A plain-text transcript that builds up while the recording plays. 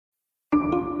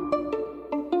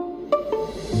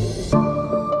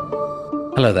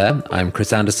Hello there, I'm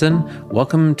Chris Anderson.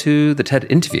 Welcome to the TED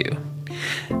Interview.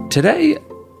 Today,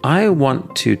 I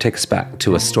want to take us back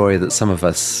to a story that some of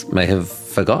us may have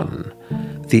forgotten.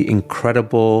 The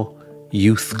incredible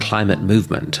youth climate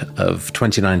movement of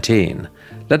 2019,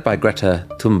 led by Greta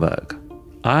Thunberg.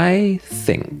 I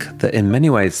think that in many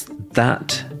ways,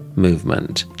 that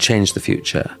movement changed the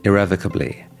future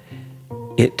irrevocably.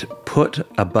 It put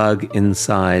a bug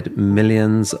inside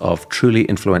millions of truly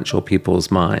influential people's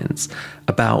minds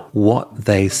about what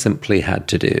they simply had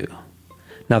to do.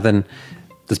 Now then,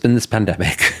 there's been this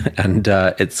pandemic and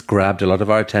it's grabbed a lot of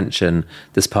our attention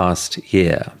this past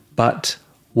year. But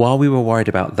while we were worried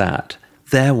about that,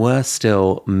 there were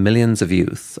still millions of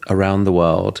youth around the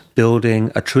world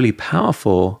building a truly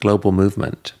powerful global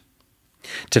movement.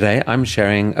 Today, I'm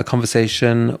sharing a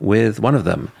conversation with one of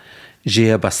them,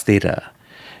 Xiye Bastida.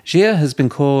 Xiye has been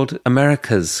called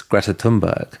America's Greta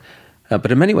Thunberg,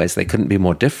 but in many ways they couldn't be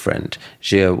more different.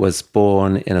 Xiye was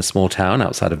born in a small town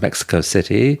outside of Mexico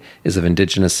City, is of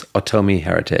indigenous Otomi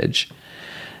heritage,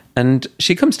 and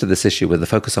she comes to this issue with a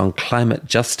focus on climate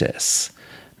justice,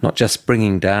 not just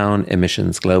bringing down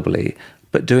emissions globally,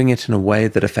 but doing it in a way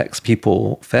that affects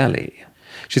people fairly.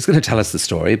 She's going to tell us the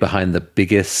story behind the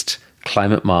biggest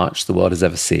climate march the world has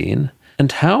ever seen,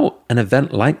 and how an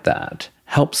event like that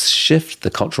helps shift the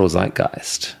cultural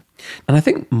zeitgeist. And I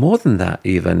think more than that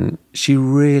even, she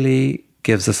really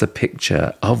gives us a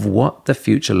picture of what the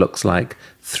future looks like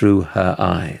through her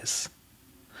eyes.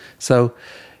 So,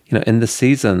 in the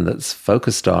season that's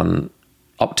focused on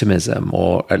optimism,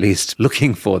 or at least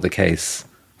looking for the case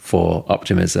for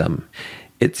optimism,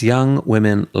 it's young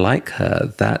women like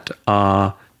her that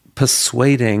are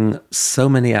persuading so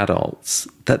many adults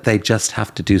that they just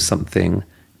have to do something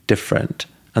different.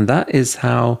 And that is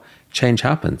how change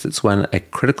happens. It's when a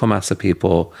critical mass of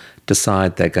people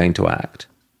decide they're going to act.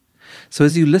 So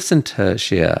as you listen to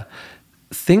Xiye,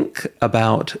 think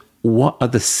about what are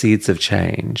the seeds of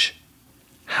change,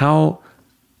 how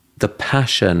the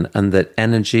passion and the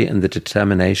energy and the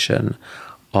determination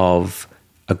of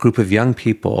a group of young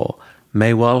people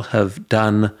may well have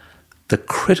done the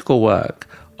critical work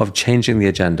of changing the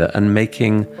agenda and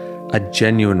making a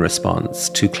genuine response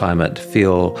to climate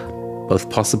feel both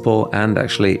possible and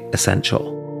actually essential.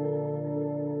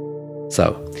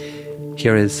 So,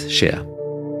 here is Xiye.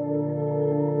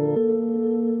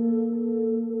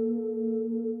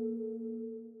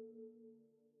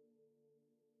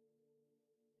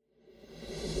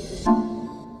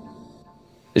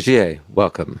 Xiye,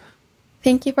 welcome.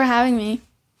 Thank you for having me.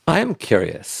 I am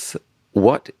curious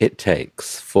what it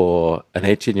takes for an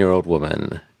 18-year-old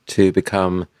woman to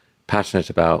become passionate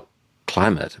about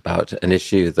climate, about an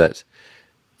issue that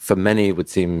for many would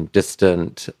seem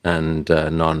distant and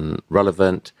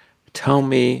non-relevant. Tell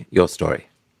me your story.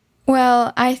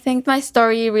 Well, I think my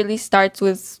story really starts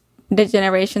with the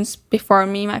generations before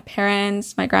me, my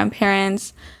parents, my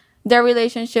grandparents, their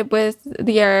relationship with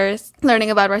the earth, learning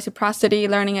about reciprocity,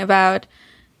 learning about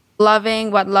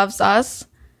loving what loves us.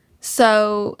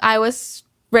 So I was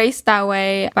raised that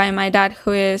way by my dad,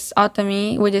 who is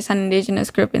Otomi, which is an indigenous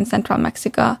group in central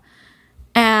Mexico.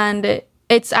 And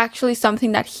it's actually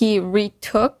something that he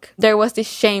retook. There was this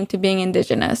shame to being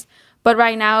indigenous. But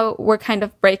right now, we're kind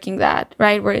of breaking that,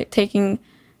 right? We're taking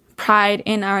pride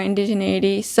in our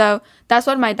indigeneity. So that's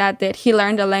what my dad did. He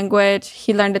learned the language,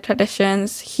 he learned the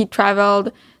traditions, he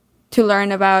traveled to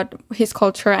learn about his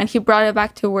culture, and he brought it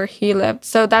back to where he lived.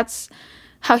 So that's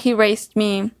how he raised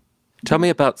me. Tell me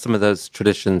about some of those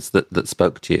traditions that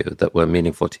spoke to you, that were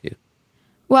meaningful to you.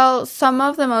 Well, some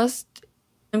of the most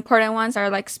important ones are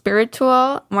like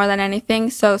spiritual more than anything.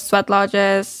 So sweat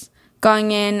lodges,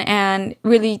 going in and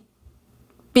really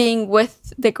being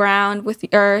with the ground, with the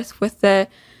earth, with the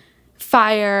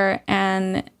fire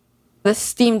and the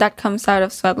steam that comes out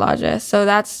of sweat lodges. So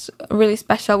that's really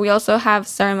special. We also have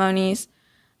ceremonies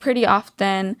pretty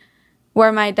often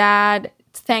where my dad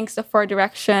thanks the four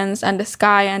directions and the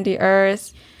sky and the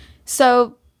earth.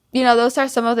 So those are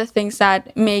some of the things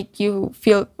that make you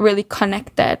feel really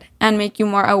connected and make you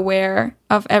more aware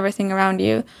of everything around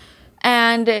you.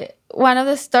 And one of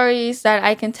the stories that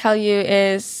I can tell you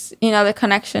is, the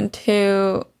connection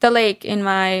to the lake in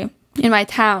my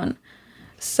town.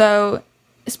 So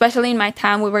especially in my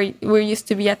town, we used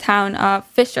to be a town of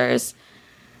fishers,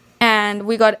 and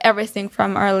we got everything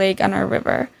from our lake and our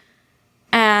river.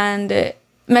 And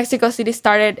Mexico City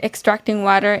started extracting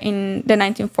water in the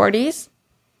 1940s.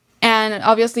 And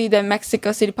obviously the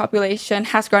Mexico City population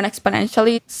has grown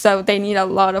exponentially, so they need a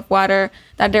lot of water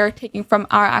that they're taking from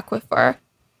our aquifer.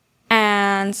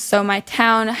 And so my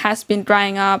town has been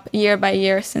drying up year by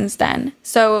year since then.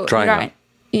 So drying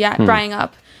up. Drying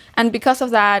up. And because of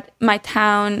that, my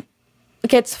town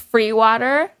gets free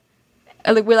water.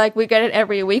 We get it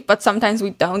every week, but sometimes we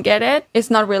don't get it.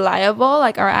 It's not reliable,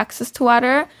 like our access to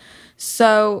water.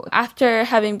 So after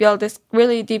having built this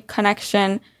really deep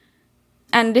connection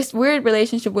and this weird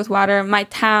relationship with water, my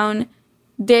town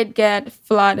did get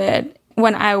flooded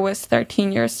when I was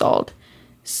 13 years old.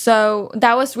 So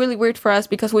that was really weird for us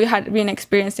because we had been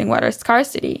experiencing water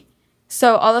scarcity.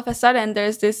 So all of a sudden,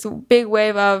 there's this big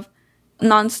wave of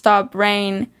nonstop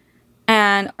rain,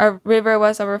 and our river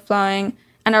was overflowing.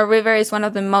 And our river is one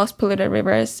of the most polluted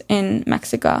rivers in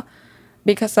Mexico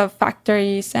because of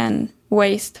factories and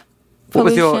waste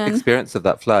pollution. What was your experience of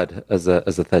that flood as a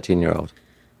 13-year-old?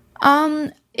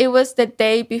 It was the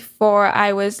day before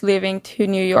I was leaving to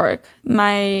New York.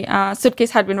 My suitcase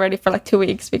had been ready for like 2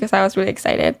 weeks because I was really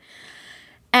excited.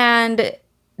 And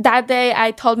that day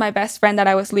I told my best friend that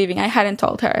I was leaving. I hadn't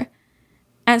told her.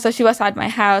 And so she was at my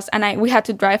house, and we had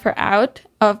to drive her out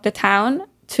of the town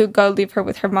to go leave her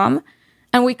with her mom.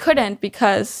 And we couldn't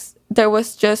because there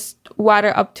was just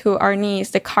water up to our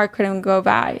knees. The car couldn't go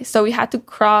by. So we had to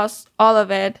cross all of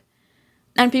it.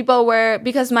 And people were,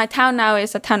 because my town now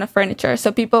is a town of furniture,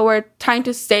 so people were trying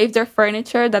to save their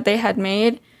furniture that they had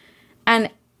made. And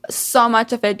so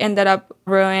much of it ended up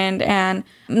ruined. And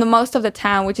most of the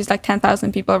town, which is like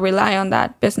 10,000 people, rely on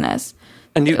that business.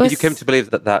 And you came to believe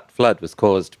that flood was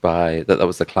caused by, that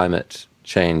was the climate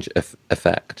change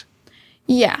effect?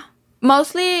 Yeah.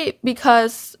 Mostly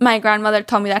because my grandmother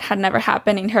told me that had never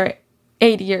happened in her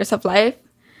 80 years of life.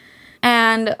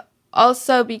 And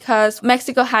also because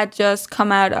Mexico had just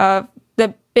come out of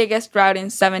the biggest drought in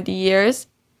 70 years.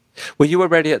 Were you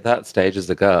already at that stage as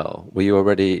a girl? Were you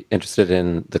already interested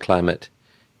in the climate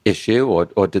issue,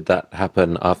 or did that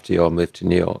happen after your move to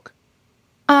New York?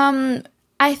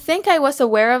 I think I was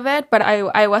aware of it, but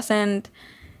I wasn't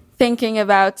thinking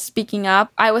about speaking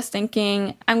up. I was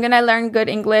thinking, I'm going to learn good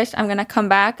English. I'm going to come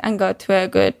back and go to a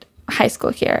good high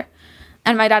school here.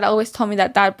 And my dad always told me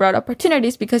that brought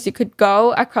opportunities because you could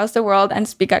go across the world and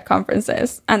speak at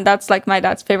conferences. And that's like my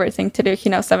dad's favorite thing to do. He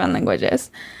knows 7 languages.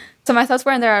 So my thoughts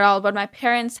weren't there at all. But my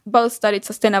parents both studied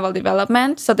sustainable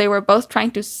development. So they were both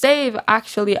trying to save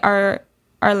actually our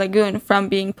lagoon from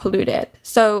being polluted.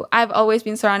 So I've always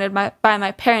been surrounded by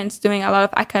my parents doing a lot of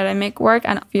academic work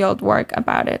and field work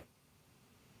about it.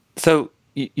 So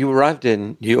you arrived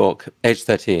in New York, age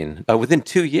 13. Within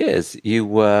 2 years, you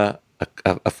were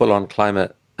a full-on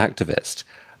climate activist.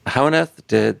 How on earth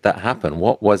did that happen?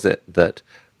 What was it that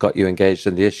got you engaged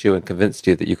in the issue and convinced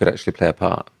you that you could actually play a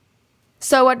part?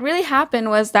 So what really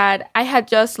happened was that I had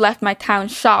just left my town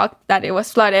shocked that it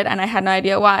was flooded, and I had no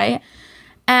idea why.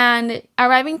 And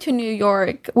arriving to New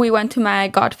York, we went to my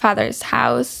godfather's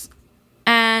house,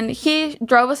 and he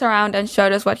drove us around and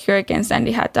showed us what Hurricane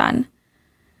Sandy had done.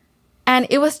 And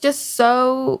it was just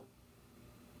so,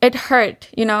 it hurt,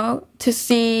 to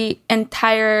see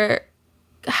entire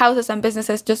houses and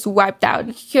businesses just wiped out.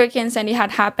 Hurricane Sandy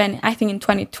had happened, I think, in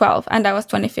 2012, and that was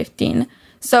 2015.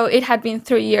 So it had been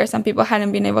 3 years and people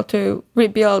hadn't been able to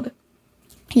rebuild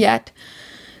yet.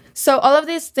 So all of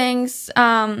these things,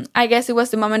 I guess it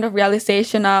was the moment of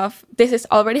realization of this is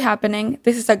already happening.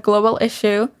 This is a global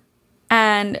issue.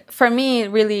 And for me,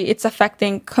 really, it's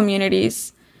affecting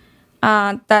communities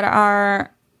that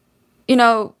are,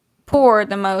 poor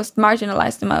the most,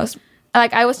 marginalized the most.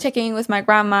 Like I was checking in with my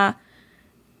grandma.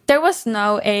 There was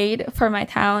no aid for my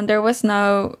town. There was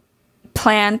no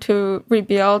plan to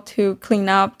rebuild, to clean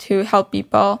up, to help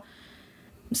people.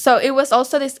 So it was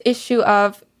also this issue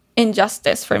of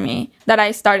injustice for me that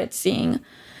I started seeing.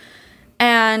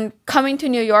 And coming to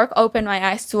New York opened my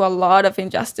eyes to a lot of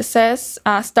injustices,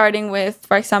 starting with,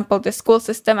 for example, the school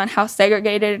system and how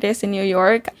segregated it is in New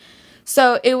York.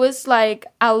 So it was like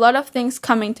a lot of things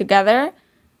coming together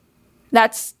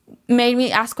that's made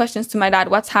me ask questions to my dad.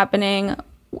 What's happening?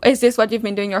 Is this what you've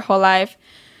been doing your whole life?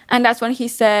 And that's when he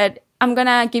said, I'm going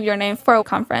to give your name for a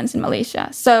conference in Malaysia.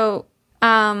 So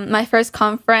my first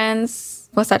conference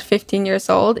was at 15 years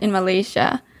old in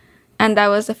Malaysia. And that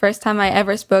was the first time I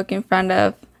ever spoke in front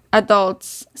of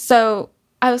adults. So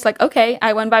I was like, okay,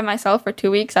 I went by myself for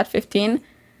 2 weeks at 15.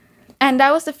 And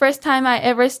that was the first time I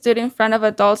ever stood in front of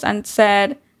adults and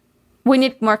said, we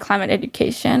need more climate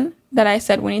education. That I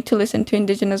said, we need to listen to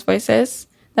indigenous voices.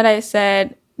 That I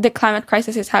said, the climate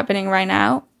crisis is happening right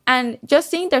now. And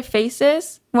just seeing their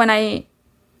faces when a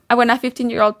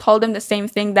 15-year-old told them the same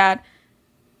thing that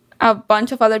a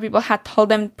bunch of other people had told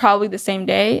them probably the same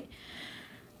day,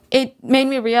 it made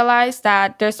me realize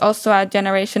that there's also a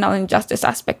generational injustice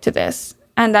aspect to this.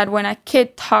 And that when a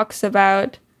kid talks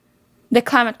about the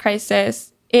climate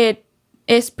crisis, it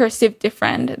is perceived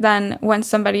different than when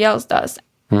somebody else does.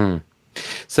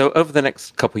 So over the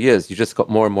next couple of years, you just got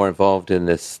more and more involved in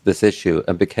this issue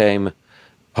and became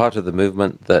part of the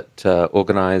movement that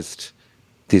organized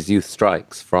these youth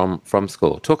strikes from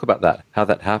school. Talk about that, how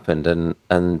that happened,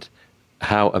 and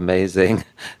how amazing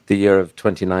the year of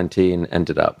 2019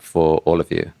 ended up for all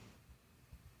of you.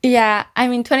 Yeah, I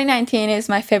mean, 2019 is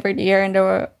my favorite year in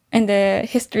the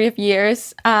history of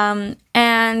years.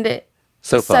 And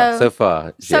so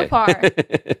far.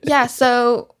 Yeah.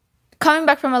 So coming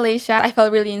back from Malaysia, I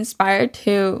felt really inspired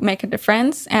to make a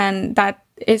difference, and that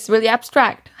is really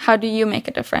abstract. How do you make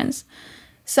a difference?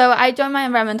 So I joined my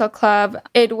environmental club.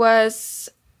 It was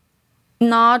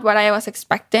not what I was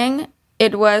expecting.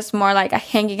 It was more like a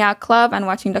hanging out club and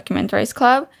watching documentaries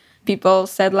club. People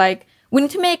said like, we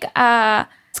need to make a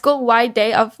school-wide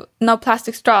day of no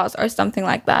plastic straws or something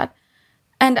like that.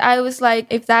 And I was like,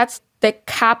 if that's the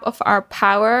cap of our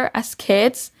power as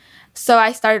kids. So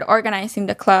I started organizing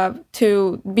the club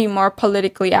to be more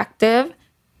politically active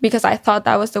because I thought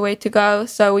that was the way to go.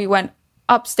 So we went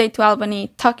upstate to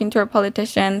Albany, talking to our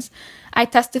politicians. I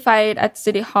testified at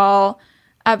City Hall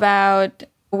about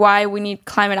why we need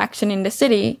climate action in the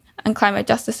city and climate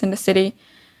justice in the city.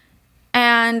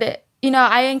 And,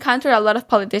 I encountered a lot of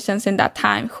politicians in that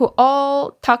time who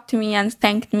all talked to me and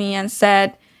thanked me and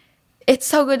said, it's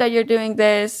so good that you're doing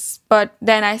this. But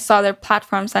then I saw their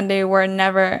platforms and they were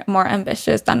never more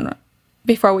ambitious than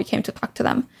before we came to talk to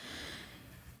them.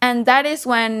 And that is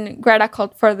when Greta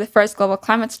called for the first global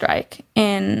climate strike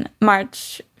in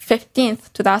March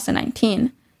 15th,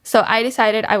 2019. So I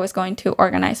decided I was going to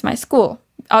organize my school.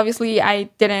 Obviously, I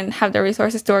didn't have the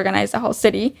resources to organize the whole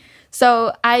city.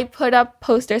 So I put up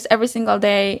posters every single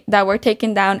day that were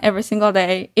taken down every single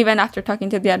day, even after talking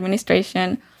to the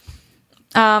administration.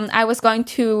 I was going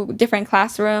to different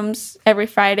classrooms every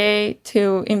Friday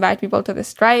to invite people to the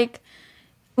strike.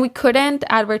 We couldn't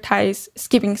advertise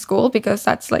skipping school because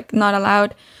that's like not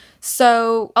allowed.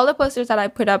 So all the posters that I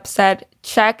put up said,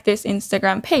 check this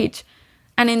Instagram page.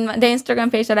 And in the Instagram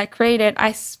page that I created,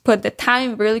 I put the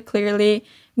time really clearly,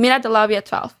 meet at the lobby at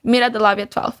 12, meet at the lobby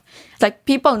at 12. It's like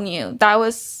people knew that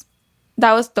was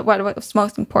what was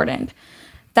most important,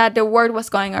 that the word was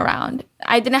going around.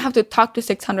 I didn't have to talk to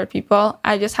 600 people.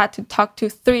 I just had to talk to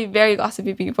 3 very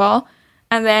gossipy people.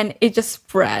 And then it just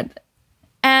spread.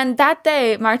 And that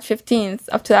day, March 15th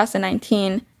of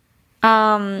 2019,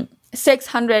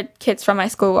 600 kids from my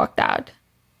school walked out,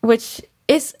 which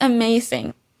is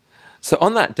amazing. So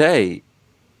on that day,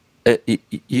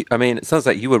 it sounds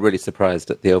like you were really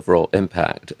surprised at the overall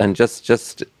impact. And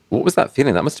just what was that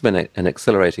feeling? That must have been an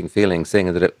exhilarating feeling,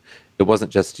 seeing that it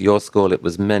wasn't just your school, it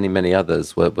was many, many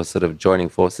others were sort of joining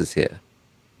forces here.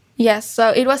 Yes, so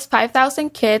it was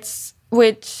 5,000 kids,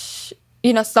 which,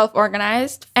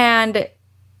 self-organized. And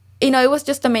it was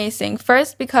just amazing.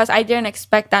 First, because I didn't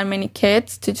expect that many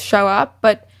kids to show up,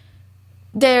 but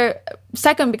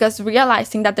second, because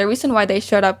realizing that the reason why they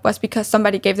showed up was because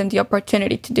somebody gave them the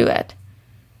opportunity to do it.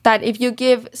 That if you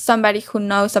give somebody who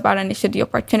knows about an issue the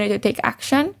opportunity to take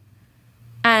action,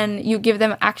 and you give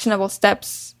them actionable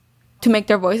steps to make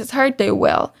their voices heard, they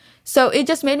will. So it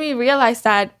just made me realize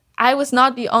that I was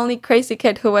not the only crazy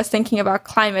kid who was thinking about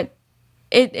climate.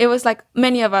 It was like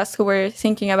many of us who were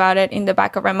thinking about it in the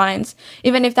back of our minds,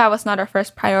 even if that was not our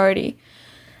first priority.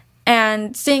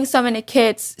 And seeing so many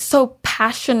kids so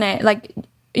passionate, like,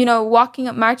 walking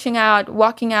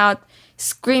out,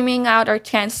 screaming out our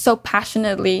chants so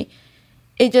passionately.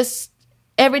 It just,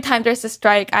 every time there's a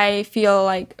strike, I feel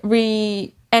like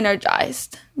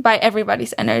re-energized by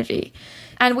everybody's energy.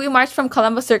 And we marched from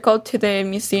Columbus Circle to the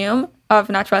Museum of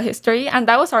Natural History. And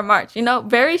that was our march,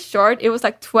 very short. It was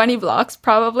like 20 blocks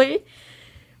probably.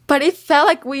 But it felt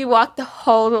like we walked the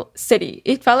whole city.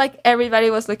 It felt like everybody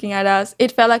was looking at us.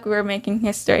 It felt like we were making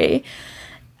history.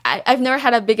 I've never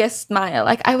had a bigger smile.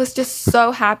 Like, I was just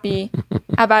so happy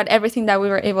about everything that we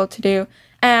were able to do.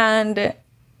 And,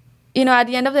 at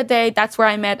the end of the day, that's where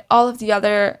I met all of the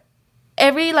other,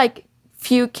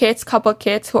 couple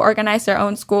kids who organized their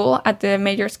own school at the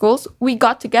major schools. We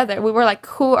got together. We were like,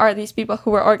 who are these people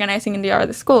who were organizing in the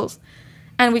other schools?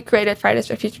 And we created Fridays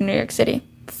for Future New York City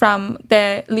from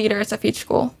the leaders of each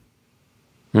school.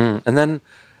 And then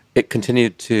it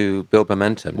continued to build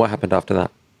momentum. What happened after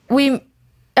that? We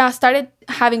started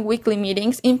having weekly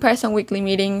meetings, in-person weekly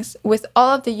meetings with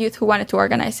all of the youth who wanted to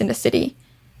organize in the city.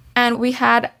 And we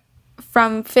had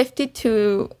from 50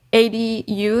 to 80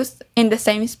 youth in the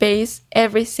same space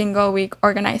every single week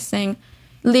organizing,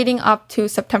 leading up to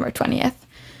September 20th.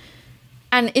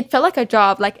 And it felt like a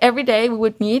job. Like, every day we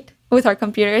would meet with our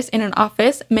computers in an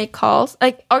office, make calls.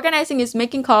 Like, organizing is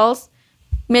making calls,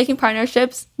 making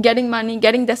partnerships, getting money,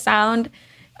 getting the sound,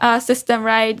 system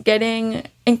right, getting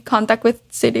in contact with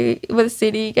the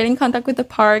city, getting in contact with the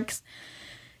parks.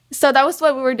 So that was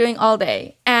what we were doing all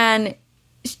day, and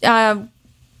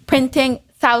printing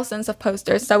thousands of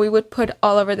posters that we would put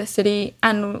all over the city,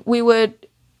 and we would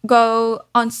go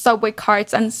on subway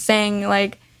carts and sing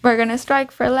like, we're gonna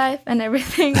strike for life and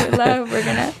everything we love, we're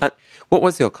gonna. What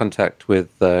was your contact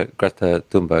with Greta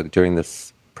Thunberg during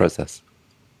this process?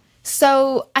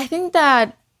 So I think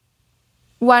that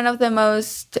one of the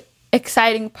most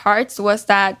exciting parts was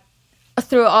that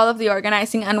through all of the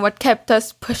organizing, and what kept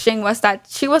us pushing, was that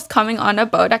she was coming on a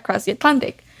boat across the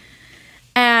Atlantic.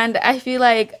 And I feel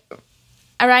like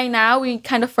right now we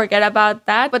kind of forget about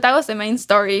that, but that was the main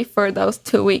story for those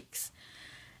 2 weeks.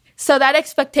 So that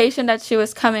expectation that she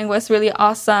was coming was really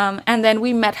awesome. And then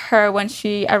we met her when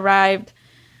she arrived.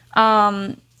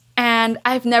 And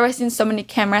I've never seen so many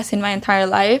cameras in my entire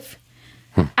life.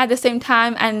 At the same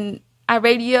time, and a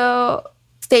radio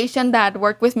station that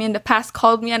worked with me in the past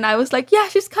called me, and I was like, yeah,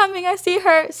 she's coming, I see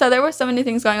her. So there were so many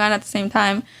things going on at the same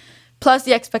time, plus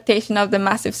the expectation of the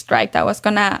massive strike that was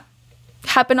going to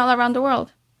happen all around the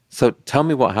world. So tell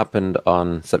me what happened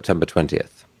on September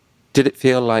 20th. Did it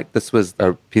feel like this was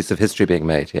a piece of history being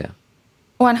made here?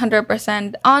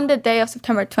 100%. On the day of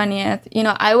September 20th,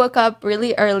 I woke up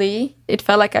really early. It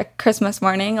felt like a Christmas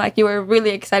morning. Like you were really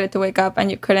excited to wake up and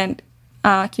you couldn't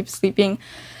keep sleeping.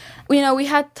 We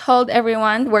had told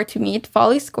everyone where to meet,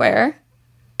 Folly Square.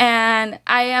 And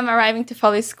I am arriving to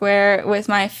Folly Square with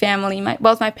my family.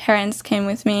 Both my parents came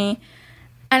with me.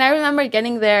 And I remember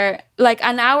getting there like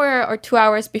an hour or 2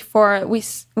 hours before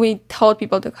we told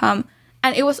people to come.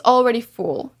 And it was already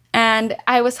full. And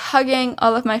I was hugging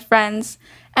all of my friends.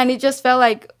 And it just felt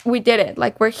like we did it.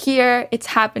 Like, we're here. It's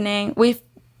happening. We've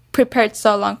prepared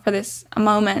so long for this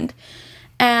moment.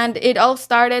 And it all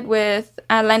started with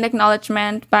a land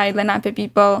acknowledgement by Lenape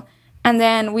people. And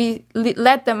then we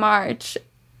led the march.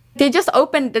 They just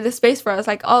opened the space for us.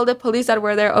 Like, all the police that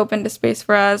were there opened the space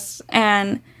for us.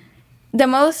 And the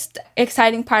most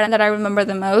exciting part that I remember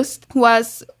the most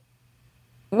was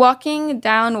walking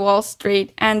down Wall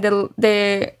Street, and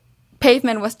the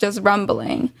pavement was just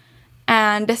rumbling.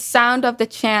 And the sound of the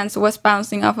chants was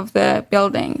bouncing off of the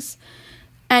buildings.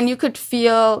 And you could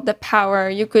feel the power.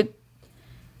 You could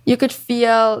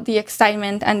feel the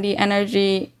excitement and the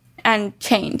energy and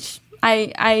change.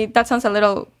 That sounds a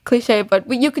little cliche, but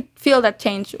you could feel that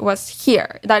change was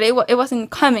here, that it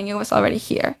wasn't coming, it was already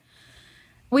here.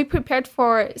 We prepared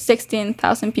for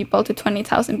 16,000 people to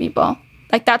 20,000 people.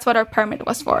 Like, that's what our permit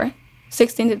was for,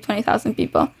 16 to 20,000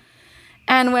 people.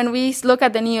 And when we look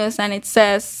at the news and it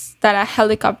says that a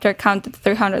helicopter counted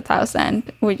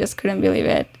 300,000, we just couldn't believe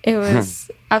it. It was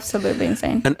absolutely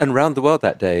insane. And around the world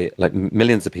that day, like,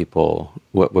 millions of people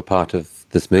were part of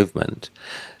this movement.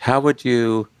 How would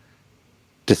you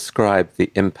describe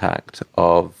the impact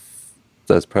of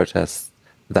those protests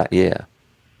that year?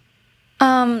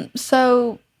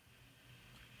 So,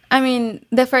 I mean,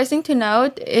 the first thing to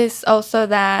note is also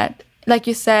that, like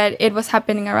you said, it was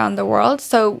happening around the world.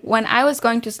 So when I was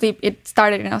going to sleep, it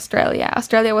started in Australia.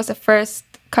 Australia was the first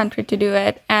country to do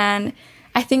it. And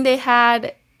I think they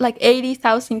had like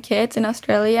 80,000 kids in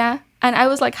Australia. And I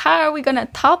was like, how are we going to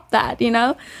top that,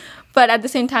 But at the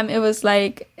same time, it was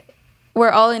like,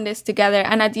 we're all in this together.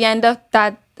 And at the end of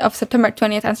September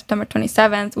 20th and September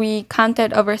 27th, we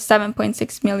counted over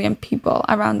 7.6 million people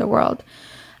around the world.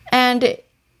 And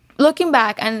looking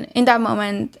back, and in that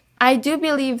moment, I do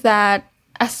believe that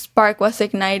a spark was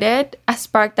ignited, a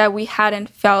spark that we hadn't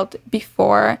felt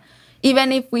before,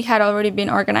 even if we had already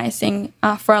been organizing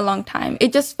for a long time.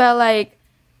 It just felt like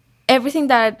everything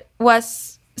that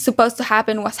was supposed to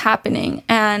happen was happening,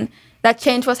 and that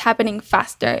change was happening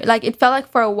faster. Like, it felt like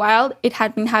for a while it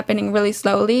had been happening really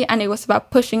slowly, and it was about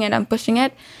pushing it,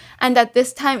 and that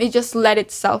this time it just let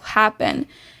itself happen.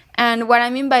 And what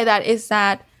I mean by that is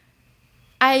that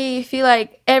I feel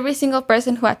like every single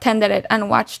person who attended it and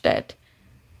watched it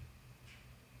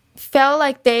felt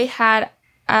like they had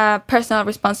a personal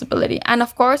responsibility. And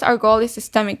of course, our goal is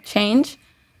systemic change.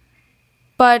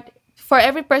 But for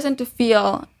every person to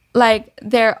feel like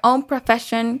their own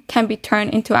profession can be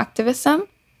turned into activism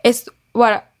is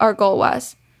what our goal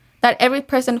was. That every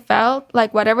person felt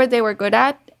like whatever they were good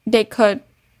at, they could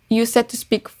use it to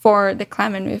speak for the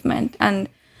climate movement and,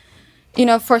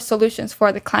 for solutions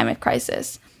for the climate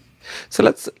crisis. So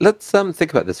let's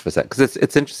think about this for a sec, because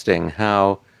it's interesting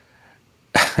how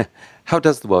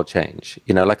does the world change?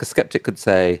 Like, a skeptic could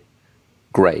say,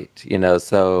 great,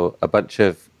 so a bunch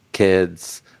of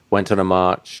kids went on a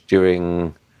march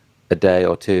during a day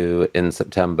or two in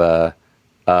September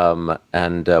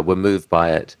and were moved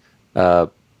by it.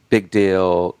 big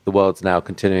deal. The world's now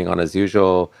continuing on as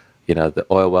usual. You know, the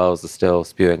oil wells are still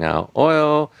spewing out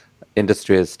oil.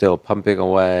 Industry is still pumping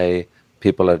away.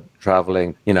 People are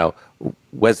traveling. You know,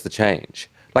 where's the change?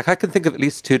 Like, I can think of at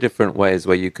least two different ways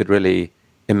where you could really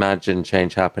imagine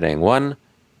change happening. One,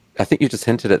 I think you just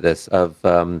hinted at this, of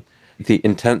the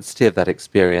intensity of that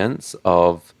experience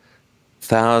of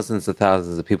thousands and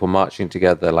thousands of people marching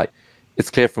together. Like, it's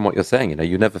clear from what you're saying, you know,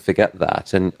 you never forget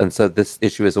that. And so this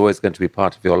issue is always going to be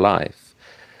part of your life.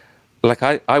 Like,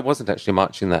 I wasn't actually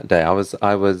marching that day.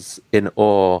 I was in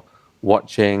awe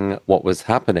watching what was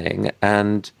happening.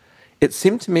 And it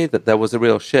seemed to me that there was a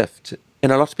real shift in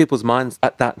a lot of people's minds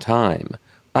at that time.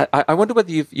 I wonder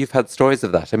whether you've had stories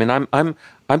of that. I mean,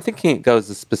 I'm thinking it goes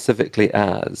as specifically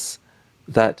as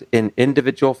that in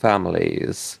individual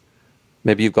families,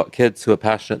 maybe you've got kids who are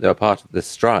passionate, they're a part of this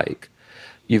strike.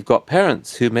 You've got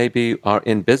parents who maybe are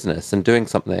in business and doing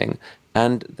something,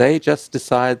 and they just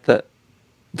decide that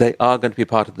they are going to be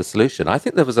part of the solution. I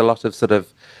think there was a lot of sort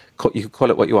of, you could call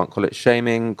it what you want, call it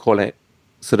shaming, call it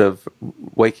sort of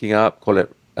waking up, call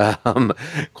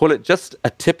it just a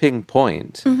tipping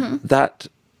point that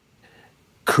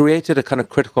created a kind of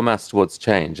critical mass towards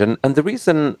change. And the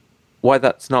reason why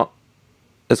that's not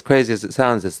as crazy as it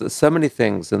sounds is that so many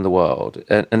things in the world,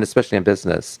 and especially in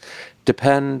business,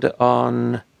 depend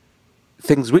on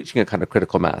things reaching a kind of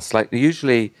critical mass. Like,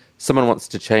 usually someone wants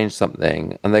to change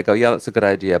something and they go, yeah, that's a good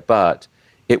idea, but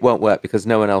it won't work because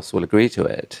no one else will agree to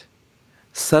it.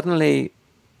 Suddenly,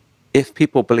 if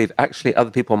people believe actually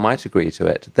other people might agree to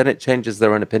it, then it changes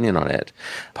their own opinion on it.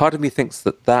 Part of me thinks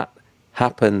that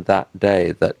happened that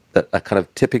day, that a kind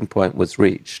of tipping point was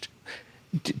reached.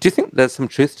 Do you think there's some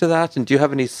truth to that? And do you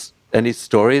have any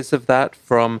stories of that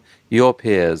from your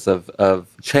peers, of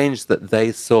change that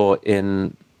they saw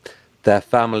in their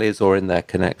families or in their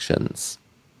connections?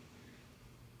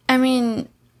 I mean,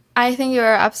 I think you're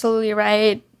absolutely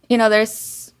right. You know,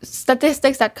 there's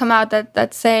statistics that come out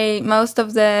that say most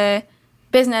of the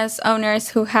business owners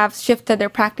who have shifted their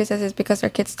practices is because their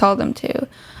kids told them to.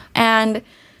 And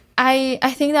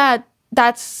I think that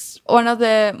that's one of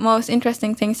the most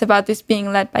interesting things about this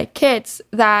being led by kids,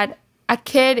 that a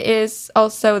kid is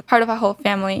also part of a whole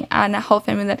family, and a whole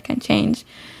family that can change,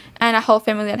 and a whole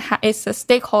family that is a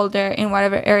stakeholder in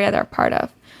whatever area they're part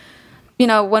of. You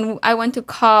know, when I went to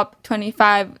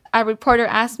COP25, a reporter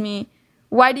asked me,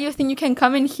 why do you think you can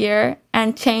come in here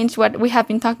and change what we have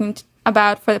been talking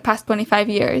about for the past 25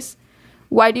 years?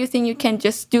 Why do you think you can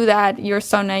just do that? You're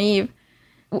so naive.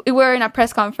 We were in a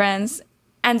press conference,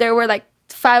 and there were like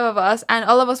 5 of us, and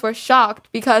all of us were shocked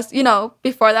because, you know,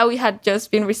 before that we had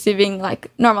just been receiving like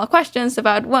normal questions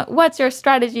about what's your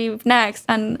strategy next,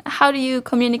 and how do you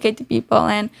communicate to people,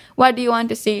 and what do you want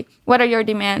to see? What are your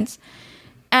demands?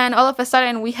 And all of a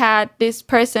sudden we had this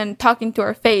person talking to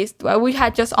our face, we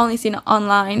had just only seen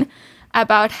online,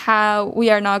 about how we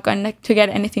are not going to get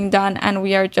anything done, and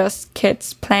we are just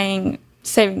kids playing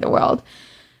saving the world.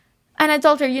 And I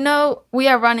told her, you know, we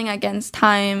are running against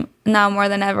time now more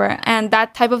than ever. And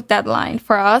that type of deadline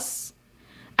for us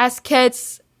as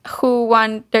kids who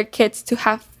want their kids to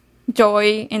have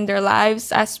joy in their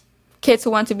lives, as kids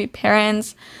who want to be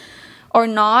parents or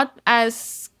not,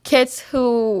 as kids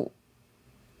who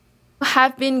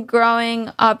have been growing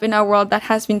up in a world that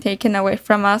has been taken away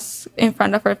from us in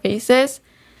front of our faces,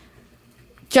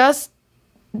 just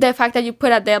the fact that you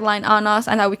put a deadline on us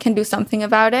and that we can do something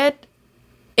about it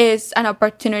is an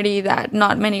opportunity that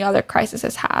not many other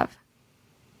crises have.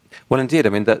 Well, indeed. I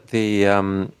mean, that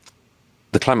the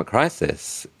climate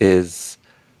crisis is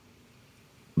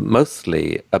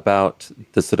mostly about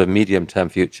the sort of medium-term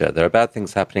future. There are bad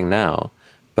things happening now,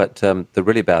 but the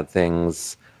really bad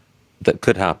things that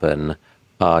could happen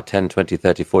are 10, 20,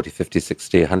 30, 40, 50,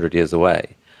 60, 100 years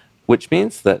away, which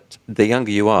means that the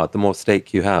younger you are, the more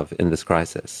stake you have in this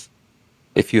crisis.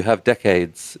 If you have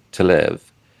decades to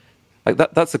live, like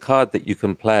that's a card that you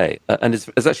can play, and it's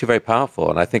actually very powerful.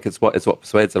 And I think it's what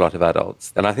persuades a lot of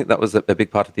adults. And I think that was a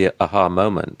big part of the aha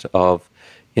moment of,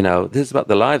 you know, this is about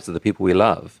the lives of the people we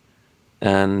love,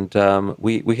 and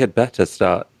we had better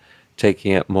start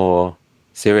taking it more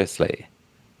seriously.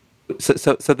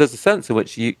 So there's a sense in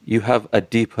which you have a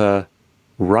deeper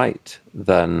right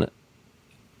than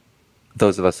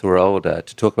those of us who are older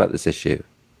to talk about this issue.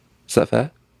 Is that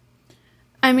fair?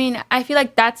 I mean, I feel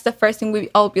like that's the first thing we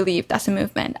all believed as a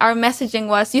movement. Our messaging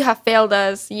was, you have failed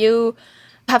us, you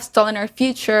have stolen our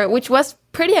future, which was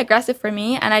pretty aggressive for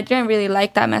me, and I didn't really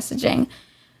like that messaging.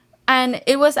 And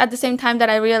it was at the same time that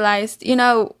I realized, you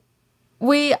know,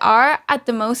 we are at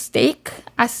the most stake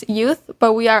as youth,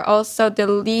 but we are also the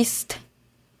least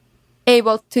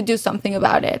able to do something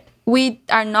about it. We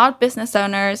are not business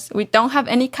owners. We don't have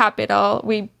any capital.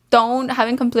 We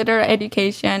haven't completed our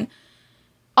education.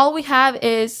 All we have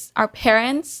is our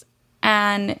parents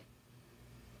and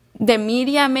the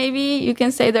media. Maybe you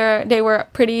can say they were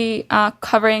pretty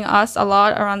covering us a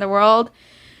lot around the world.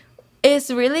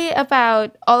 It's really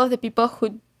about all of the people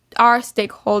who are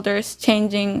stakeholders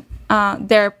changing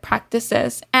their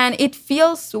practices. And it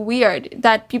feels weird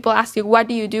that people ask you, what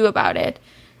do you do about it?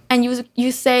 And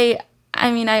you say,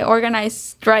 I organize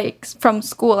strikes from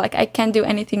school. Like, I can't do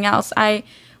anything else. I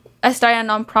started a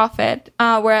nonprofit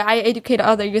where I educate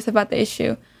other youth about the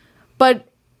issue. But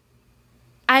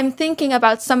I'm thinking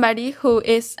about somebody who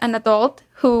is an adult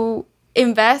who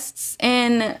invests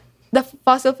in the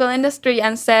fossil fuel industry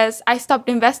and says, I stopped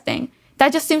investing.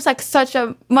 That just seems like such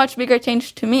a much bigger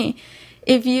change to me.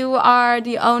 If you are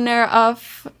the owner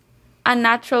of a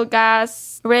natural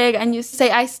gas rig and you say,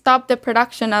 I stopped the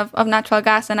production of natural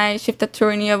gas and I shifted to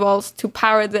renewables to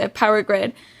power the power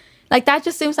grid, like, that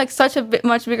just seems like such a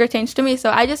much bigger change to me.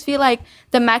 So I just feel like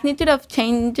the magnitude of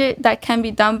change that can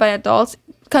be done by adults,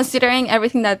 considering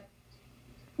everything that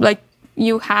like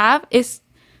you have, is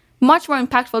much more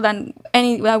impactful than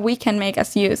any that we can make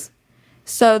as youth.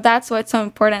 So that's why it's so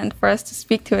important for us to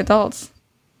speak to adults.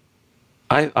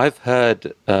 I've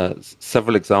heard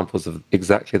several examples of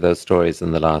exactly those stories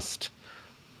in the last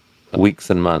weeks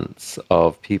and months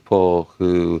of people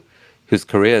whose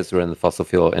careers were in the fossil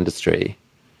fuel industry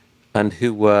and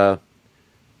who were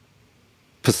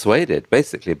persuaded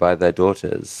basically by their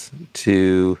daughters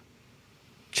to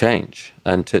change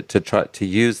and to try to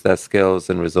use their skills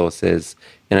and resources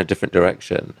in a different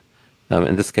direction.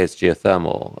 In this case,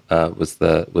 geothermal was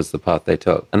the path they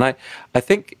took. And I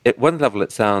think at one level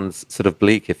it sounds sort of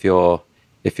bleak if you're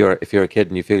a kid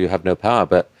and you feel you have no power.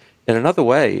 But in another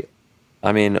way,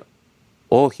 I mean,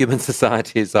 all human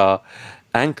societies are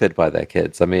anchored by their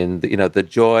kids. I mean, the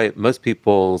joy, most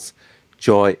people's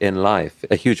joy in life,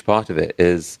 a huge part of it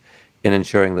is in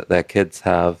ensuring that their kids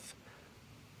have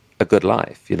a good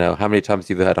life. How many times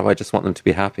have you heard, I just want them to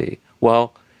be happy?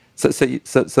 Well, so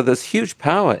there's huge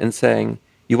power in saying,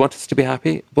 you want us to be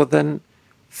happy? Well, then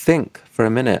think for a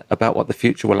minute about what the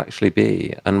future will actually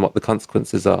be and what the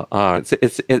consequences are.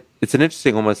 It's an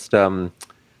interesting, almost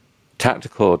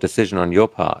tactical decision on your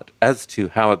part as to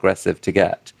how aggressive to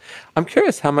get. I'm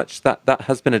curious how much that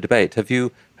has been a debate. Have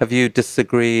you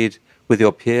disagreed with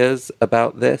your peers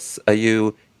about this? Are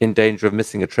you in danger of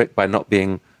missing a trick by not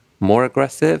being more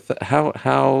aggressive?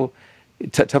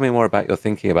 Tell me more about your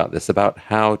thinking about this, about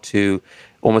how to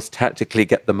almost tactically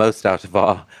get the most out of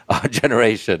our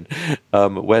generation,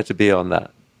 where to be on that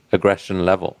aggression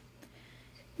level.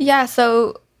 Yeah,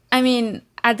 so,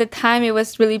 at the time it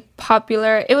was really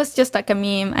popular. It was just like a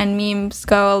meme, and memes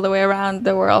go all the way around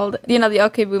the world. The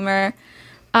OK Boomer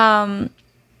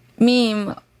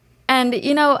meme. And,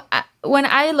 when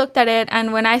I looked at it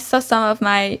and when I saw some of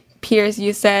my peers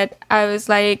use it, I was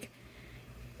like,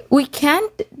 we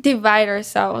can't divide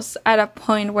ourselves at a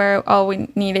point where all we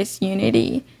need is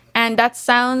unity. And that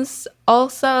sounds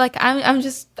also like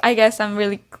I guess I'm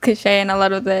really cliche in a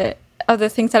lot of the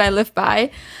things that I live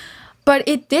by. But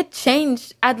it did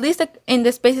change, at least in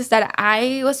the spaces that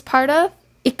I was part of.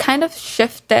 It kind of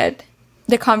shifted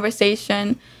the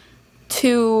conversation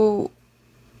to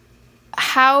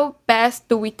how best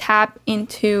do we tap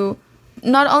into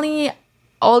not only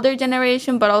older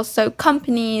generation, but also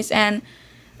companies and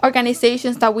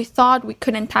organizations that we thought we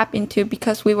couldn't tap into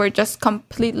because we were just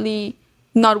completely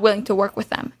not willing to work with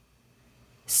them.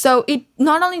 So it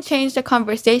not only changed the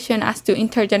conversation as to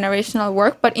intergenerational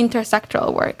work, but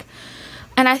intersectoral work.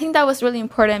 And I think that was really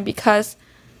important because,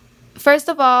 first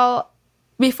of all,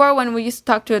 before when we used to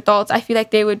talk to adults, I feel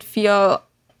like they would feel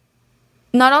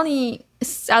not only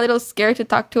a little scared to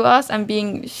talk to us and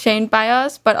being shamed by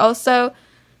us, but also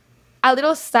a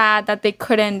little sad that they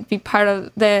couldn't be part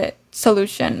of the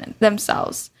solution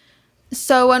themselves.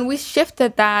 So when we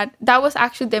shifted that was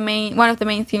actually one of the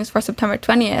main themes for September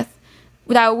 20th,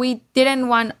 that we didn't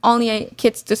want only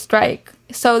kids to strike.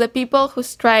 So the people who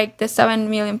strike, the 7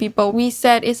 million people, we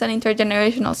said it's an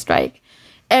intergenerational strike.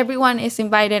 Everyone is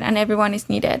invited and everyone is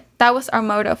needed. That was our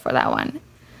motto for that one.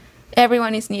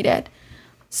 Everyone is needed.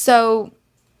 So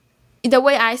the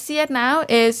way I see it now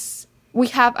is we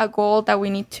have a goal that we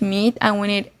need to meet and we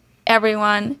need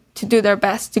everyone to do their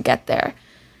best to get there.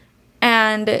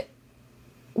 And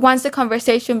once the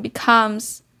conversation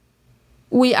becomes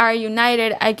we are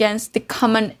united against the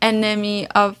common enemy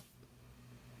of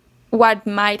what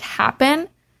might happen,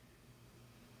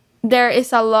 there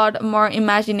is a lot more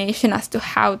imagination as to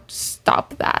how to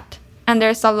stop that. And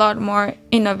there's a lot more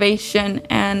innovation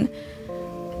and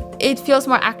it feels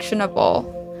more actionable.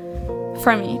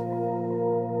 for me.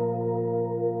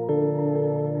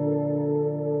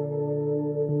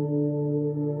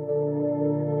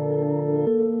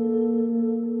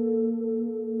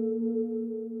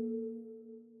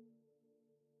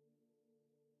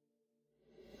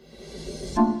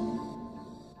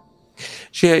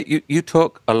 Xiye, you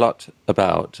talk a lot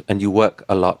about and you work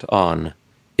a lot on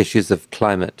issues of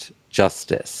climate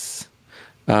justice.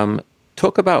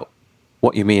 Talk about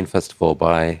what you mean, first of all,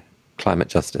 by climate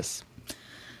justice.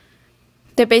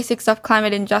 The basics of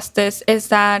climate injustice is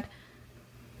that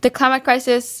the climate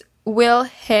crisis will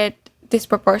hit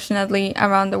disproportionately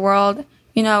around the world.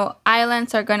 You know,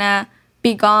 islands are gonna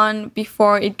be gone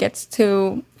before it gets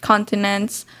to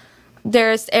continents.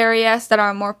 There's areas that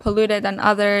are more polluted than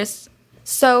others.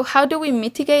 So how do we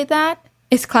mitigate that?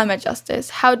 Is climate justice.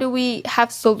 How do we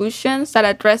have solutions that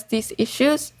address these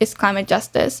issues? Is climate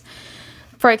justice.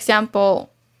 For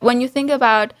example, when you think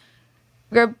about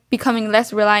we're becoming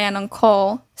less reliant on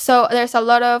coal, so there's a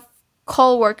lot of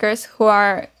coal workers who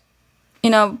are,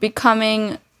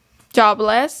 becoming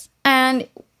jobless. And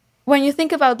when you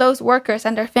think about those workers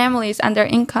and their families and their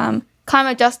income,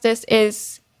 climate justice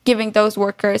is giving those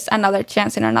workers another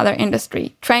chance in another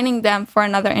industry, training them for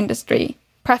another industry,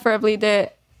 preferably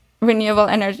the renewable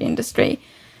energy industry.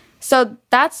 So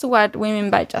that's what we mean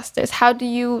by justice. How do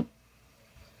you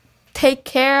take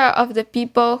care of the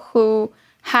people who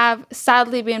have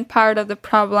sadly been part of the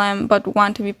problem but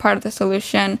want to be part of the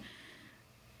solution,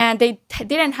 and they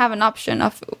didn't have an option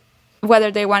of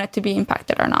whether they wanted to be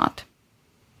impacted or not?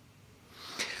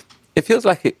 It feels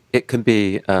like it can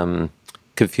be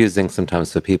confusing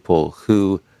sometimes for people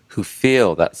who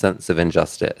feel that sense of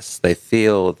injustice. They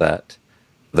feel that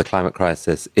the climate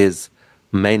crisis is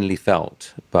mainly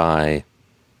felt by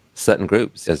certain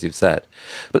groups, as you've said.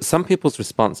 But some people's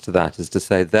response to that is to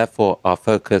say, therefore, our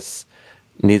focus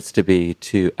needs to be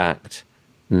to act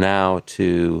now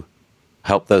to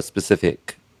help those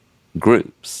specific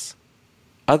groups.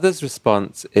 Others'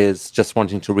 response is just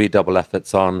wanting to redouble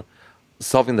efforts on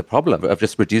solving the problem of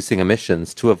just reducing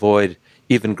emissions to avoid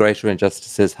even greater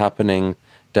injustices happening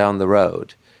down the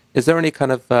road. Is there any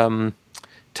kind of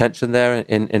tension there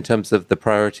in terms of the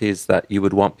priorities that you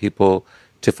would want people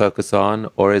to focus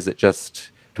on, or is it just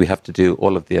we have to do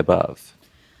all of the above?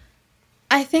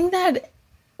 I think that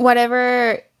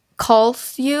whatever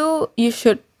calls you, you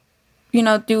should,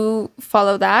 do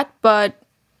follow that. But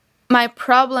my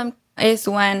problem is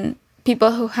when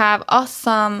people who have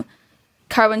awesome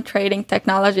carbon trading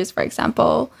technologies, for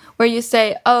example, where you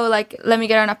say, oh, like, let me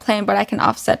get on a plane, but I can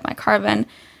offset my carbon.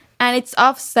 And it's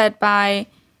offset by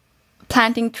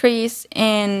planting trees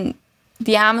in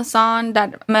the Amazon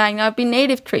that might not be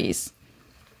native trees,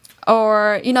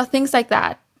 or, things like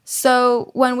that. So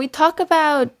when we talk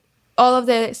about all of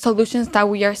the solutions that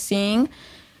we are seeing,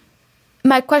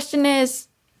 my question is,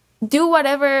 do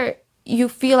whatever you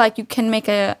feel like you can make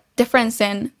a difference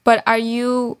in, but are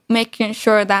you making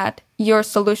sure that your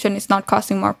solution is not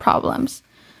causing more problems?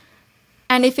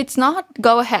 And if it's not,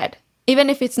 go ahead, even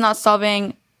if it's not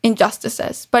solving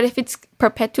injustices. But if it's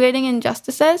perpetuating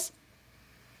injustices,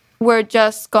 we're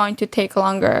just going to take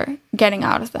longer getting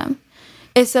out of them.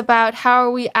 It's about how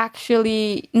are we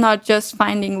actually not just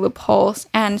finding loopholes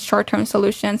and short-term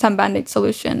solutions and band-aid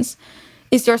solutions.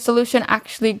 Is your solution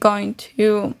actually going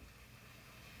to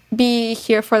be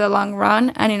here for the long run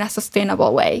and in a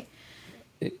sustainable way?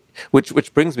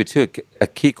 Which brings me to a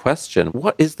key question.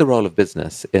 What is the role of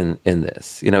business in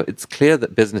this? It's clear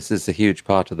that business is a huge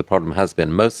part of the problem, has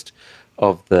been. Most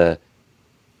of the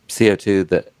CO2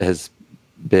 that has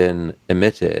been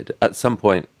emitted at some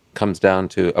point comes down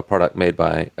to a product made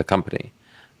by a company.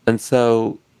 And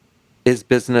so is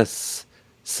business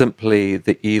simply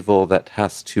the evil that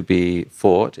has to be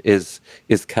fought? Is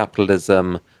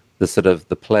capitalism the sort of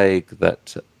the plague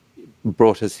that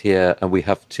brought us here and we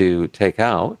have to take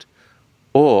out?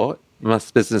 Or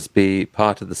must business be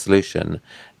part of the solution?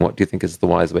 What do you think is the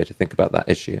wise way to think about that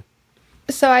issue?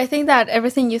 So I think that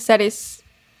everything you said is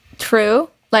true.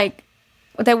 Like,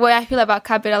 the way I feel about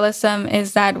capitalism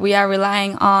is that we are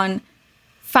relying on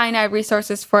finite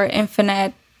resources for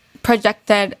infinite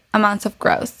projected amounts of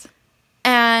growth.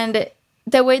 And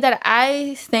the way that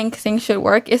I think things should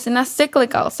work is in a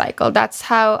cyclical cycle. That's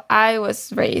how I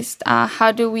was raised.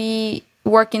 How do we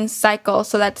work in cycles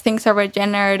so that things are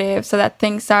regenerative, so that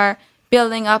things are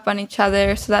building up on each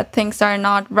other, so that things are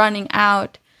not running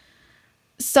out?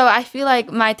 So I feel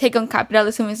like my take on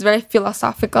capitalism is very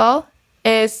philosophical,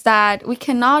 is that we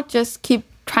cannot just keep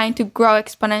trying to grow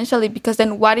exponentially, because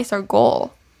then what is our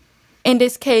goal? In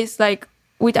this case, like,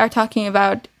 we are talking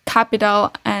about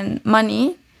capital and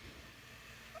money,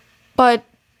 but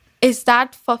is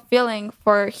that fulfilling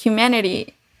for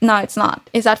humanity? No, it's not.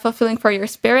 Is that fulfilling for your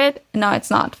spirit? No,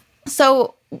 it's not.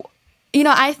 So,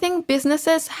 I think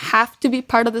businesses have to be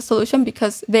part of the solution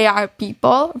because they are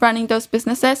people running those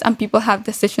businesses and people have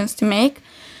decisions to make.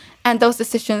 And those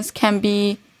decisions can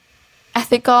be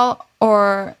ethical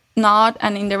or not,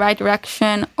 and in the right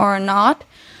direction or not.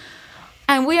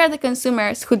 And we are the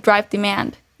consumers who drive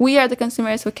demand. We are the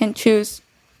consumers who can choose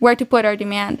where to put our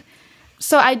demand.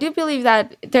 So I do believe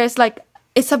that there's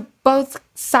it's a both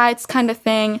sides kind of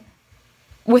thing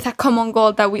with a common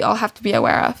goal that we all have to be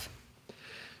aware of.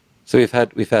 So we've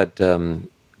had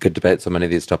good debates on many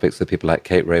of these topics with people like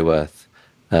Kate Rayworth,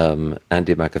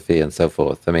 Andy McAfee, and so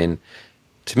forth. I mean,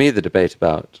 to me, the debate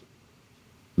about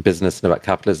business and about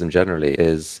capitalism generally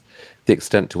is the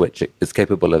extent to which it is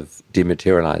capable of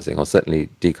dematerializing or certainly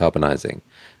decarbonizing.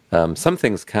 Some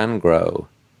things can grow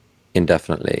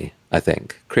indefinitely, I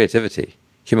think. Creativity,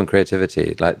 human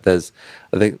creativity. I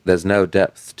think there's no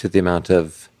depth to the amount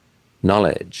of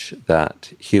knowledge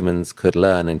that humans could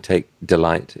learn and take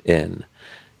delight in.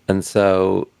 And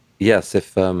so, yes,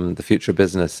 if the future of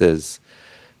business is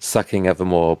sucking ever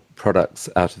more products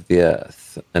out of the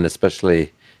earth, and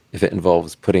especially if it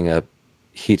involves putting a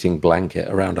heating blanket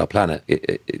around our planet,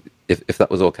 if that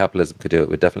was all capitalism could do, it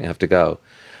would definitely have to go.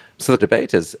 So the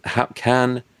debate is, how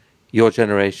can your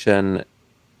generation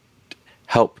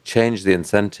help change the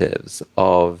incentives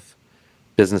of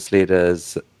business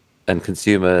leaders and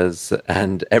consumers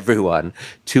and everyone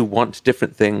to want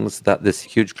different things that this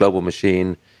huge global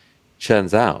machine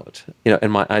churns out?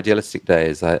 In my idealistic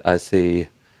days, I see,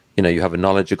 you have a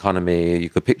knowledge economy. You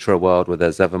could picture a world where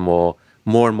there's ever more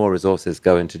and more resources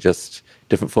go into just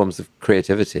different forms of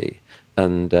creativity.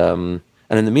 And in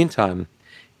the meantime,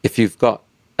 if you've got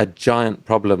a giant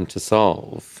problem to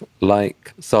solve,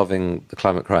 like solving the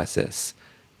climate crisis,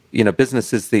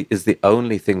 business is the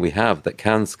only thing we have that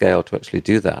can scale to actually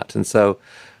do that. And so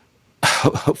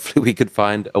hopefully we could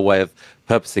find a way of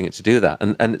purposing it to do that.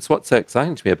 And it's what's so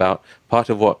exciting to me about part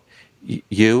of what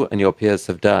you and your peers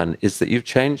have done is that you've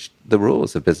changed the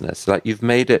rules of business. Like, you've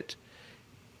made it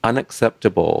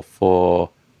unacceptable for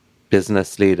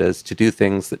business leaders to do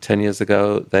things that 10 years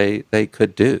ago they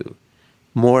could do.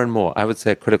 More and more, I would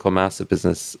say a critical mass of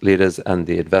business leaders and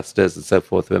the investors and so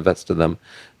forth who invest in them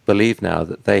believe now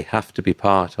that they have to be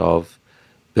part of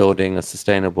building a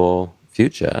sustainable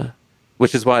future,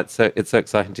 which is why it's so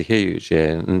exciting to hear you,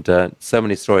 Xiye, and so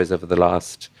many stories over the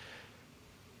last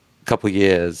couple of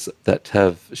years that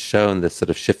have shown this sort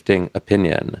of shifting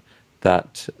opinion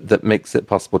that makes it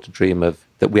possible to dream of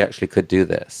that we actually could do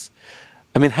this.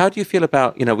 I mean, how do you feel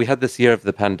about, we had this year of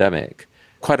the pandemic.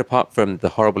 Quite apart from the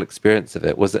horrible experience of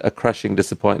it, was it a crushing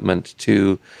disappointment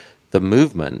to the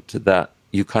movement that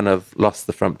you kind of lost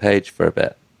the front page for a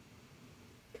bit?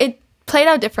 It played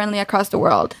out differently across the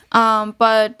world.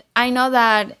 But I know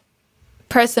that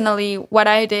personally, what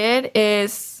I did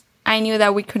is I knew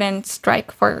that we couldn't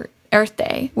strike for Earth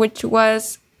Day, which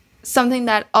was something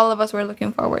that all of us were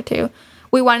looking forward to.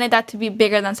 We wanted that to be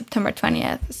bigger than September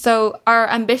 20th. So our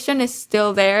ambition is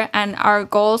still there and our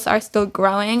goals are still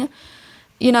growing.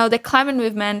 The climate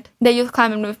movement, the youth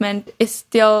climate movement is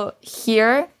still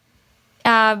here,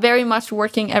 very much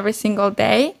working every single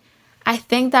day. I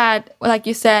think that, like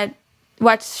you said,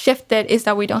 what's shifted is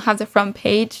that we don't have the front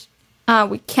page.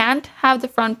 We can't have the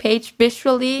front page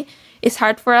visually. It's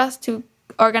hard for us to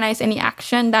organize any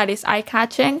action that is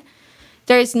eye-catching.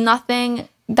 There is nothing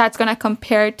that's going to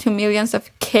compare to millions of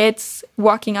kids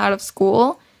walking out of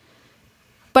school.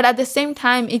 But at the same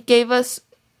time, it gave us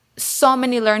so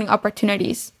many learning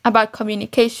opportunities about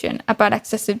communication, about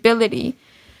accessibility,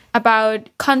 about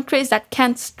countries that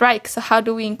can't strike. So how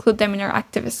do we include them in our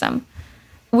activism?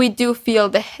 We do feel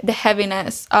the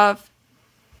heaviness of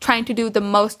trying to do the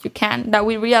most you can, that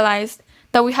we realized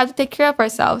that we have to take care of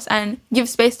ourselves and give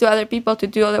space to other people to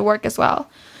do other work as well.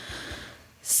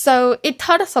 So it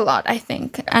taught us a lot, I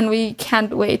think, and we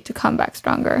can't wait to come back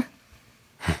stronger.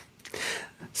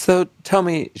 So tell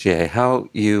me, Xiye, how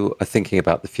you are thinking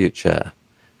about the future.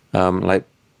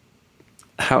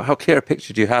 How clear a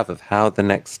picture do you have of how the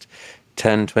next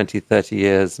 10, 20, 30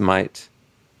 years might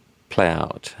play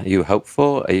out? Are you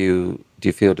hopeful? Do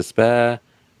you feel despair?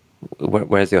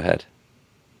 Where's your head?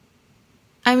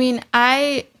 I mean,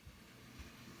 I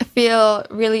feel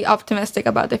really optimistic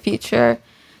about the future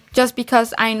just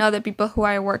because I know the people who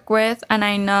I work with and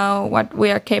I know what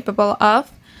we are capable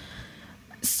of.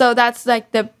 So that's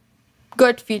like the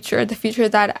good future. The future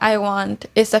that I want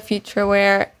is a future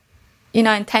where, in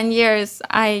 10 years,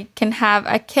 I can have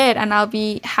a kid and I'll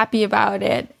be happy about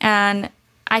it. And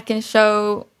I can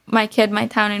show my kid my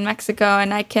town in Mexico,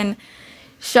 and I can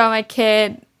show my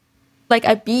kid like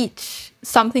a beach,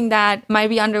 something that might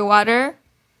be underwater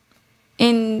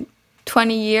in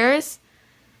 20 years.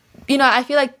 I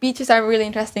feel like beaches are really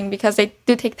interesting because they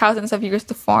do take thousands of years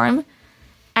to form,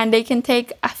 and they can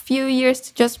take a few years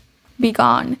to just be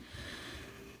gone.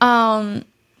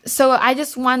 So I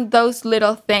just want those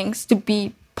little things to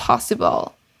be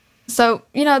possible. So,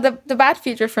 the bad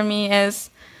future for me is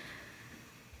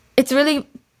it's really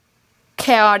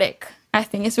chaotic, I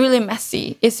think. It's really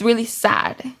messy. It's really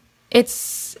sad.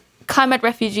 It's climate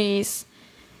refugees.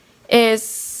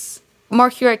 It's more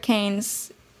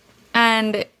hurricanes.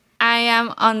 And I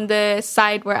am on the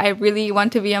side where I really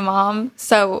want to be a mom.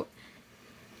 So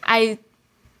I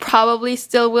probably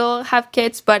still will have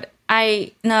kids, but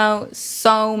I know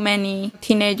so many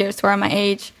teenagers who are my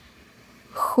age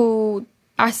who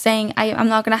are saying, I'm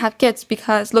not going to have kids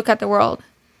because look at the world.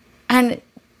 And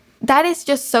that is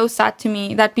just so sad to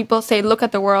me that people say, look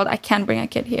at the world, I can't bring a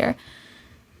kid here.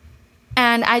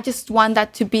 And I just want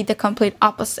that to be the complete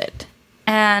opposite.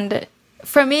 And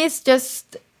for me, it's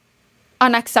just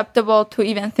unacceptable to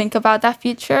even think about that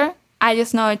future. I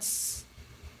just know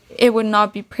it would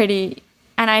not be pretty.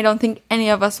 And I don't think any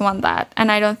of us want that.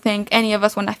 And I don't think any of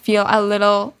us want to feel a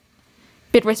little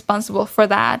bit responsible for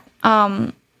that.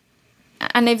 And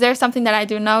if there's something that I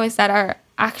do know is that our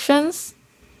actions,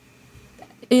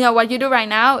 what you do right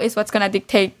now is what's going to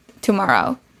dictate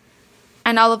tomorrow.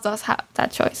 And all of us have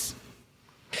that choice.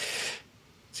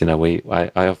 So,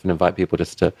 I often invite people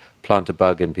just to plant a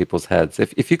bug in people's heads.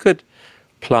 If you could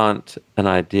plant an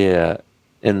idea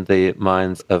in the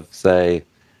minds of, say,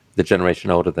 the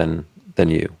generation older than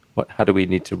you, how do we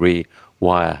need to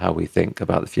rewire how we think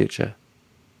about the future?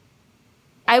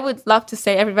 I would love to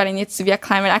say everybody needs to be a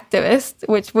climate activist,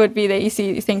 which would be the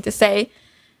easy thing to say.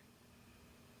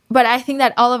 But I think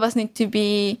that all of us need to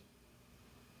be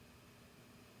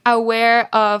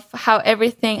aware of how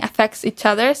everything affects each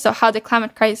other. So how the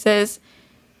climate crisis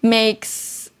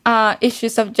makes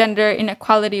issues of gender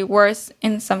inequality worse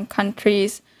in some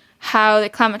countries, how the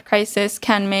climate crisis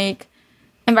can make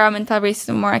environmental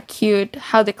racism more acute,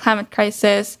 how the climate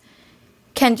crisis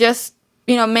can just,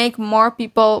 make more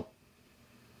people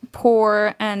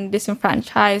poor and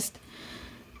disenfranchised.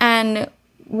 And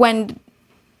when,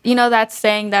 that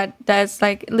saying that's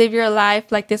like, live your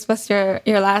life like this was your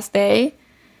last day,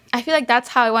 I feel like that's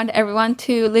how I want everyone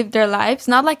to live their lives.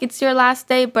 Not like it's your last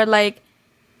day, but like,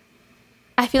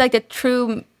 I feel like the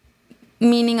true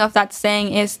meaning of that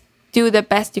saying is do the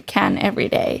best you can every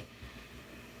day.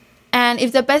 And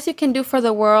if the best you can do for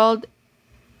the world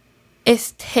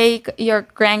is take your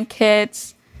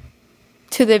grandkids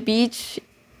to the beach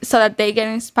so that they get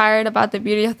inspired about the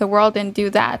beauty of the world, then do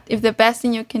that. If the best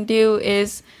thing you can do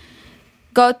is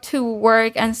go to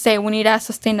work and say, we need a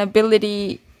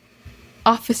sustainability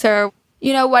officer,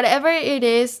 whatever it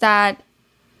is that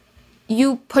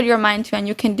you put your mind to and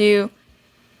you can do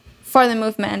for the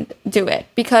movement, do it.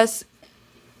 Because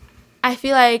I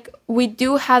feel like we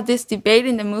do have this debate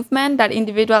in the movement that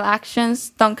individual actions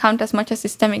don't count as much as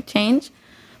systemic change.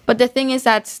 But the thing is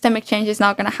that systemic change is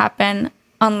not going to happen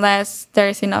unless there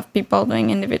is enough people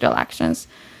doing individual actions.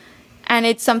 And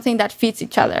it's something that feeds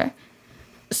each other.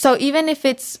 So even if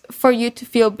it's for you to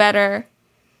feel better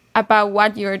about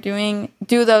what you're doing,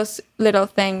 do those little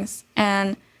things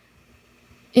and,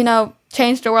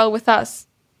 change the world with us.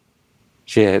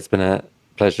 Xiye, it's been a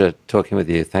pleasure talking with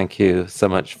you. Thank you so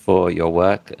much for your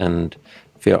work and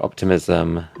for your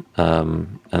optimism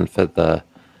and for the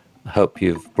hope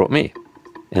you've brought me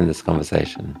in this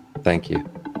conversation. Thank you.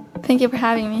 Thank you for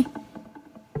having me.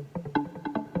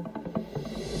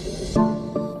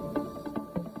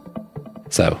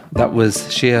 So that was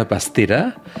Xiye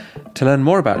Bastida. To learn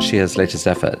more about Xiye's latest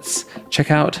efforts,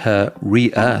 check out her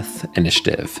Re-Earth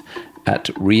initiative at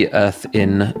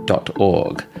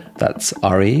reearthin.org. That's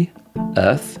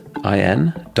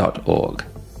reearthin.org.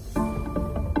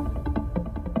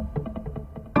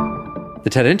 The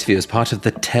TED Interview is part of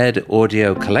the TED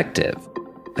Audio Collective,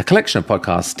 a collection of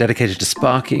podcasts dedicated to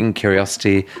sparking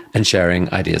curiosity and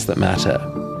sharing ideas that matter.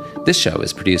 This show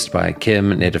is produced by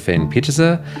Kim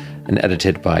Nederfeen-Pieterse and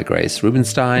edited by Grace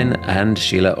Rubenstein and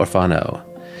Sheila Orfano.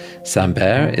 Sam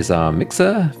Baer is our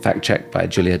mixer, fact-checked by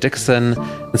Julia Dickerson,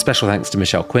 and special thanks to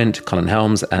Michelle Quint, Colin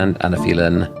Helms, and Anna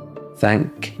Phelan.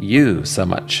 Thank you so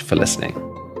much for listening.